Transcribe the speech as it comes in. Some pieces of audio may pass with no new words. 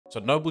So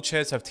Noble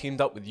Chairs have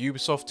teamed up with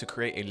Ubisoft to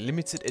create a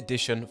limited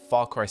edition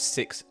Far Cry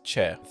 6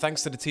 chair.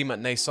 Thanks to the team at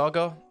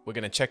NNESAGA, we're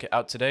going to check it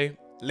out today.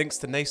 Links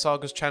to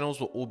NNESAGA's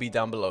channels will all be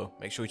down below.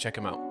 Make sure you check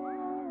them out.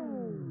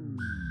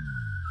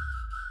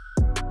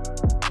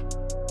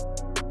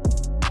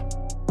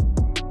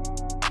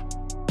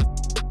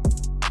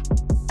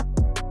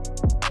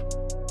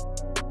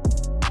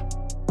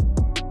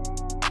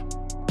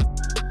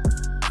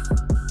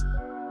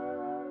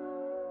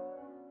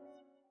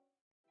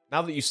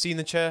 Now that you've seen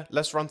the chair,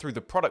 let's run through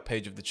the product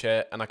page of the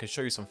chair and I can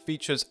show you some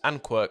features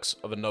and quirks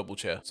of a Noble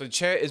chair. So the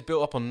chair is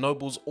built up on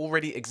Noble's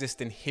already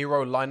existing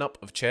hero lineup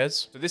of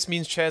chairs. So this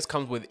means chairs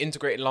comes with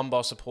integrated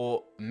lumbar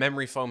support,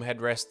 memory foam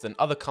headrests and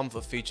other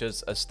comfort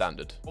features as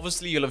standard.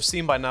 Obviously you'll have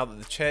seen by now that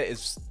the chair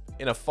is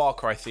in a Far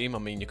Cry theme. I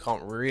mean, you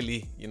can't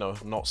really,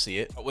 not see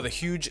it. But with a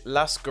huge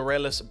Las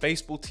Guerrillas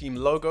baseball team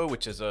logo,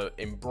 which is a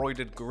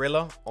embroidered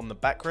gorilla on the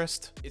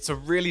backrest. It's a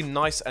really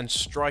nice and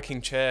striking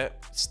chair,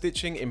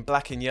 stitching in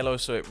black and yellow,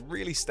 so it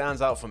really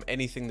stands out from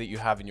anything that you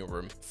have in your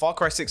room. Far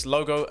Cry 6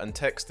 logo and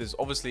text is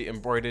obviously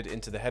embroidered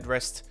into the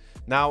headrest.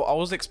 Now, I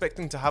was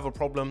expecting to have a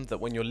problem that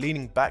when you're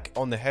leaning back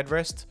on the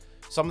headrest,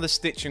 some of the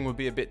stitching would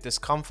be a bit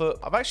discomfort.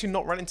 I've actually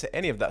not run into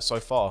any of that so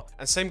far.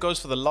 And same goes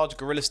for the large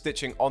gorilla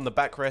stitching on the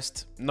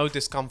backrest. No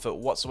discomfort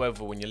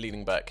whatsoever when you're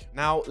leaning back.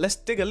 Now, let's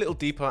dig a little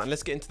deeper and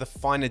let's get into the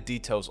finer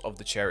details of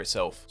the chair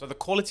itself. So the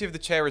quality of the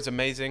chair is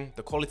amazing.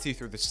 The quality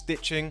through the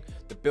stitching,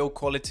 the build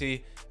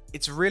quality,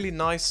 it's really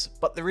nice,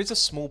 but there is a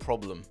small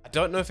problem. I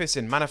don't know if it's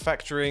in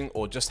manufacturing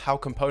or just how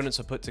components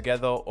are put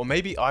together, or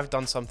maybe I've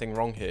done something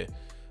wrong here.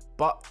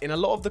 But in a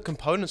lot of the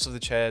components of the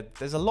chair,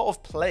 there's a lot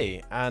of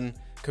play, and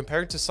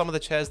comparing to some of the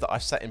chairs that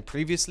I've sat in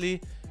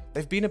previously,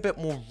 they've been a bit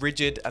more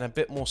rigid and a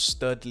bit more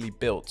sturdily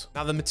built.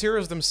 Now the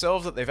materials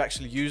themselves that they've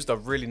actually used are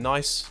really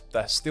nice.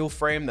 The steel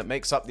frame that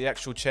makes up the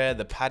actual chair,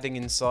 the padding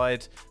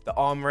inside, the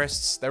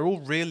armrests, they're all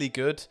really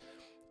good.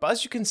 But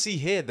as you can see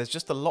here, there's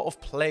just a lot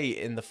of play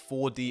in the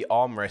 4D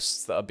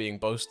armrests that are being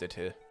boasted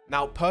here.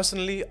 Now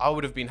personally, I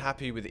would have been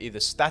happy with either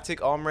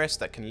static armrests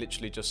that can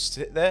literally just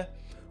sit there,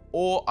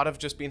 or I'd have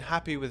just been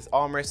happy with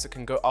armrests that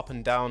can go up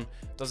and down,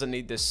 doesn't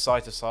need this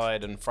side to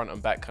side and front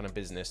and back kind of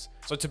business.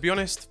 So to be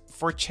honest,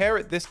 for a chair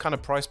at this kind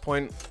of price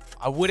point,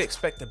 I would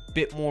expect a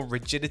bit more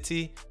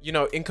rigidity.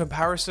 In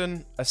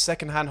comparison, a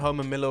secondhand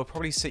Homer Miller will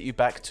probably set you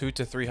back £200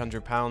 to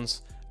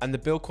 £300. And the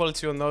build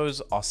quality on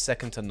those are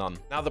second to none.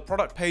 Now the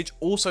product page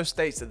also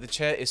states that the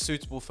chair is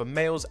suitable for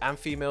males and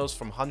females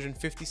from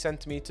 150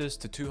 centimeters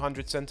to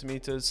 200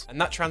 centimeters,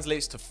 and that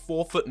translates to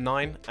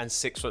 4'9" and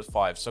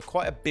 6'5", so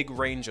quite a big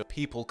range of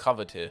people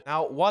covered here.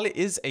 Now, while it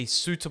is a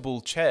suitable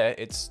chair,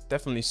 it's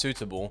definitely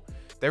suitable,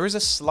 there is a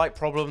slight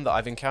problem that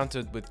I've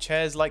encountered with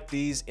chairs like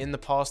these in the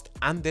past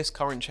and this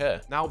current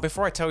chair. Now,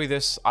 before I tell you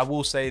this, I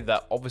will say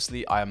that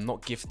obviously I am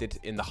not gifted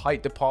in the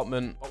height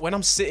department, but when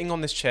I'm sitting on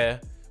this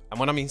chair, and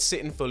when I mean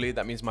sitting fully,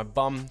 that means my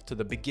bum to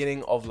the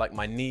beginning of like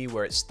my knee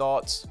where it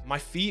starts. My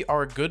feet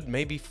are a good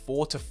maybe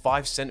 4 to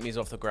 5 centimeters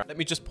off the ground. Let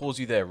me just pause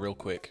you there real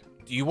quick.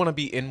 Do you want to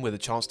be in with a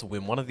chance to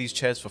win one of these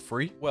chairs for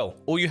free? Well,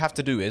 all you have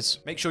to do is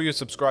make sure you're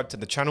subscribed to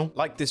the channel,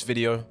 like this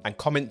video, and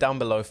comment down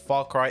below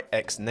Far Cry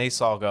X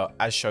NNESAGA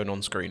as shown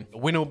on screen. The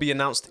winner will be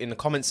announced in the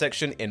comment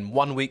section in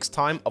 1 week's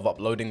time of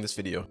uploading this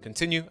video.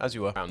 Continue as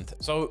you are around.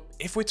 So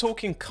if we're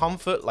talking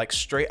comfort, like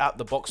straight out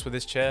the box with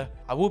this chair,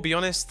 I will be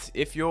honest,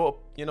 if you're,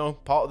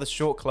 part of the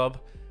short club,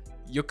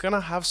 you're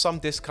gonna have some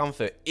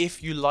discomfort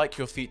if you like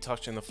your feet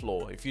touching the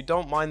floor. If you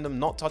don't mind them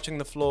not touching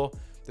the floor,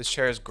 this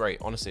chair is great.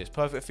 Honestly, it's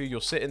perfect for you. You'll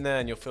sit in there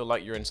and you'll feel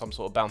like you're in some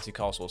sort of bouncy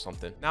castle or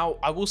something. Now,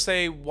 I will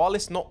say, while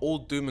it's not all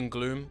doom and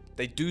gloom,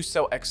 they do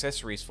sell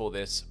accessories for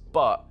this.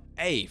 But,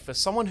 hey, for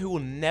someone who will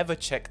never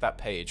check that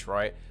page,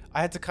 right? I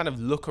had to kind of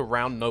look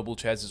around Noble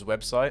Chairs'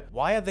 website.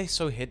 Why are they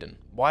so hidden?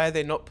 Why are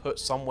they not put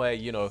somewhere,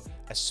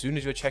 as soon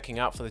as you're checking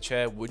out for the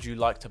chair, would you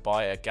like to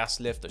buy a gas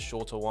lift, a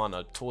shorter one,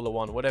 a taller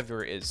one,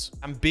 whatever it is?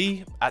 And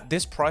B, at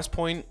this price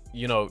point,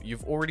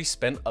 you've already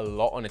spent a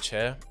lot on a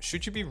chair.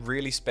 Should you be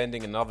really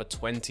spending another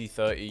 20,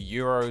 30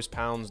 euros,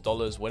 pounds,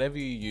 dollars, whatever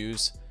you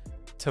use,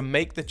 to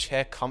make the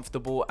chair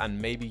comfortable and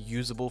maybe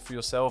usable for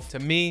yourself? To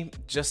me,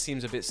 just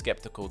seems a bit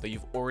skeptical that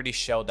you've already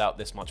shelled out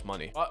this much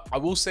money. But I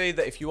will say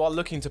that if you are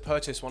looking to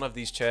purchase one of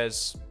these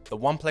chairs, the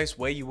one place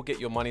where you will get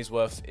your money's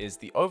worth is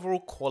the overall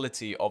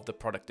quality of the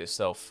product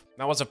itself.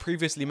 Now, as I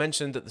previously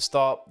mentioned at the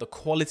start, the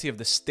quality of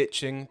the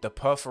stitching, the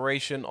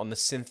perforation on the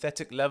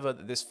synthetic leather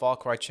that this Far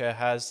Cry chair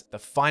has, the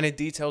finer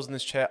details in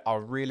this chair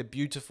are really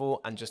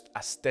beautiful and just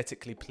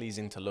aesthetically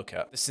pleasing to look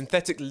at. The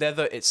synthetic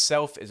leather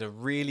itself is a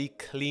really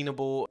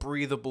cleanable,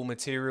 breathable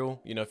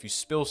material. If you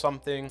spill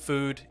something,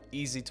 food,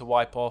 easy to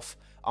wipe off.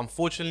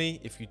 Unfortunately,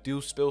 if you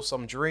do spill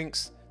some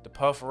drinks, the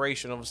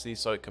perforation obviously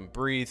so it can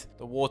breathe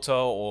the water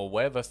or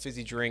whatever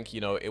fizzy drink,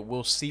 it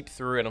will seep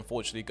through and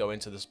unfortunately go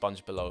into the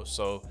sponge below.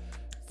 So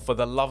for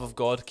the love of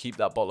God, keep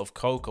that bottle of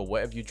Coke or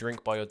whatever you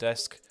drink by your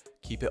desk.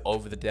 keep it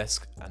over the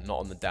desk and not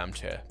on the damn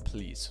chair,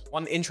 please.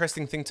 One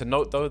interesting thing to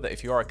note though, that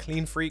if you are a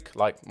clean freak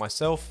like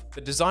myself,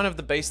 the design of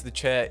the base of the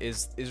chair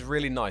is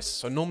really nice.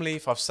 So normally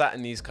if I've sat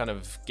in these kind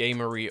of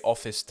gamery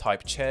office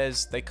type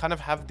chairs, they kind of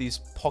have these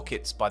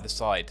pockets by the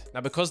side.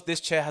 Now because this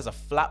chair has a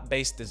flat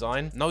base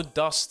design, no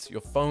dust,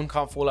 your phone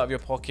can't fall out of your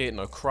pocket,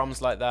 no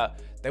crumbs like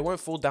that. They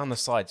won't fall down the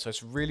side, so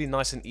it's really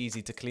nice and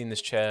easy to clean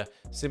this chair.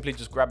 Simply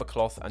just grab a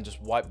cloth and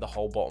just wipe the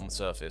whole bottom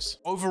surface.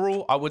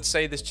 Overall, I would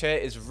say this chair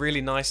is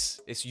really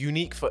nice. It's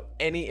unique for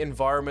any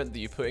environment that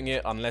you're putting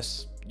it,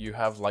 unless you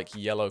have like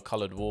yellow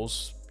colored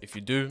walls. If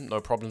you do,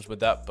 no problems with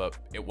that, but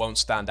it won't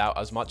stand out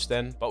as much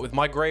then. But with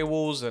my gray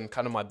walls and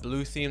kind of my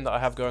blue theme that I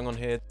have going on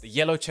here, the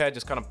yellow chair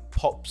just kind of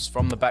pops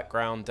from the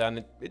background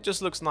and it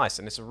just looks nice.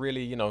 And it's a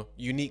really, you know,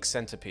 unique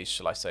centerpiece,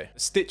 shall I say. The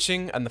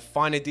stitching and the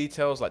finer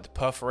details like the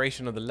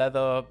perforation of the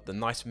leather, the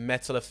nice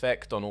metal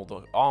effect on all the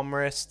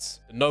armrests,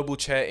 the noble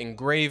chair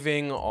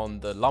engraving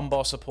on the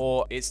lumbar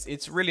support.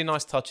 It's really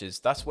nice touches.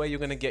 That's where you're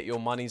going to get your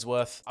money's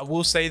worth. I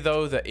will say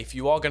though that if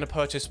you are going to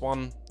purchase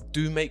one,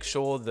 do make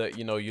sure that,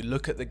 you know, you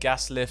look at the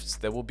gas lifts.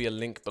 There will be a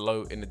link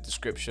below in the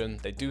description.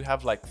 They do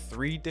have like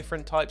 3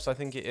 different types, I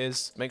think it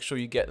is. Make sure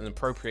you get an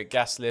appropriate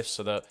gas lift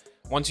so that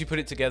once you put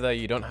it together,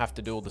 you don't have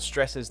to do all the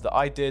stresses that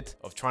I did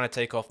of trying to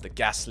take off the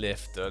gas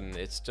lift, and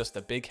it's just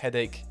a big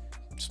headache.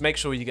 Just make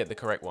sure you get the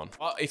correct one.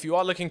 But if you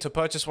are looking to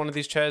purchase one of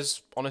these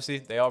chairs, honestly,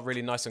 they are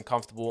really nice and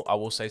comfortable. I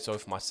will say so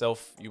for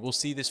myself. You will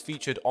see this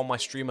featured on my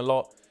stream a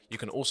lot. You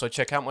can also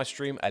check out my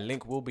stream. A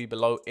link will be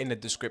below in the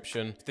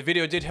description. If the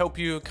video did help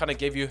you, kind of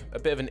gave you a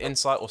bit of an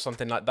insight or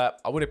something like that,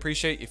 I would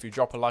appreciate if you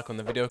drop a like on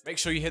the video. Make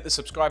sure you hit the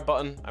subscribe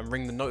button and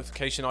ring the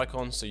notification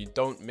icon so you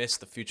don't miss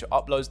the future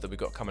uploads that we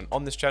got coming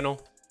on this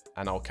channel.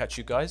 And I'll catch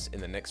you guys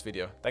in the next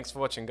video. Thanks for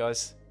watching,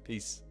 guys.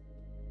 Peace.